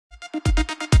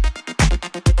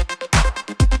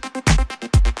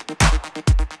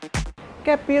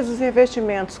Quer pisos e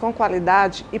revestimentos com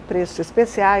qualidade e preços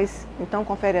especiais? Então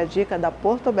confere a dica da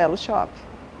Portobello Shop.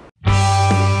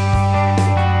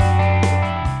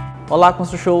 Olá,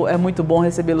 Constru-Show! É muito bom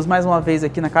recebê-los mais uma vez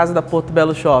aqui na casa da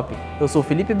Portobello Shop. Eu sou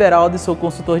Felipe Beraldo e sou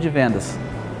consultor de vendas.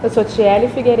 Eu sou Tiele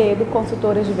Figueiredo,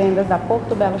 consultora de vendas da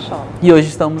Portobello Shop. E hoje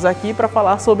estamos aqui para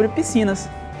falar sobre piscinas.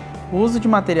 O uso de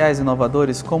materiais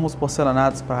inovadores, como os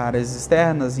porcelanatos para áreas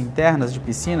externas e internas de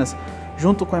piscinas,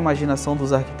 junto com a imaginação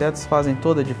dos arquitetos, fazem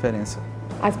toda a diferença.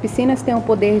 As piscinas têm o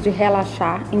poder de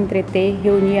relaxar, entreter,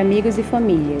 reunir amigos e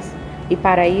famílias. E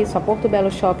para isso, a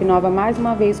Portobello Shop inova mais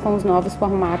uma vez com os novos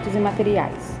formatos e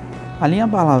materiais. A linha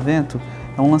Barlavento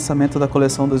é um lançamento da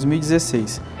coleção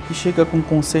 2016 e chega com um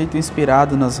conceito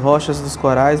inspirado nas rochas dos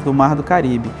corais do Mar do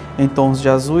Caribe, em tons de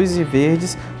azuis e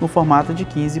verdes no formato de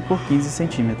 15 por 15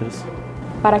 centímetros.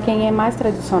 Para quem é mais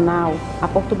tradicional, a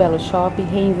Portobello Shop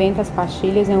reinventa as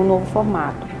pastilhas em um novo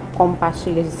formato, como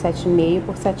pastilhas de 7,5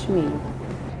 por 7,5.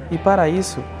 E para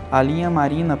isso, a linha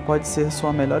Marina pode ser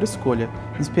sua melhor escolha,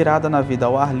 inspirada na vida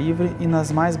ao ar livre e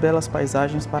nas mais belas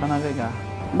paisagens para navegar.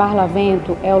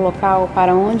 Barlavento é o local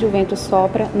para onde o vento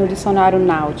sopra no dicionário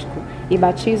náutico e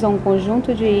batiza um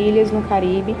conjunto de ilhas no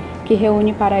Caribe que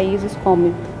reúne paraísos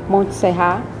como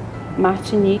Montserrat,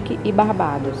 Martinique e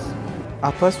Barbados.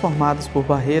 Atóis formados por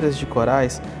barreiras de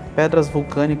corais, pedras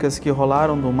vulcânicas que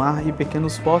rolaram do mar e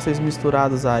pequenos fósseis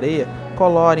misturados à areia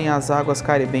colorem as águas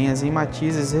caribenhas em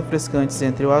matizes refrescantes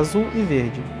entre o azul e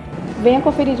verde. Venha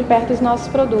conferir de perto os nossos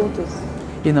produtos.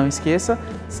 E não esqueça,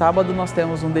 sábado nós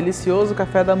temos um delicioso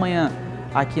café da manhã,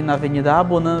 aqui na Avenida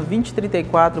Abonan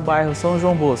 2034, bairro São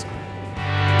João Bosco.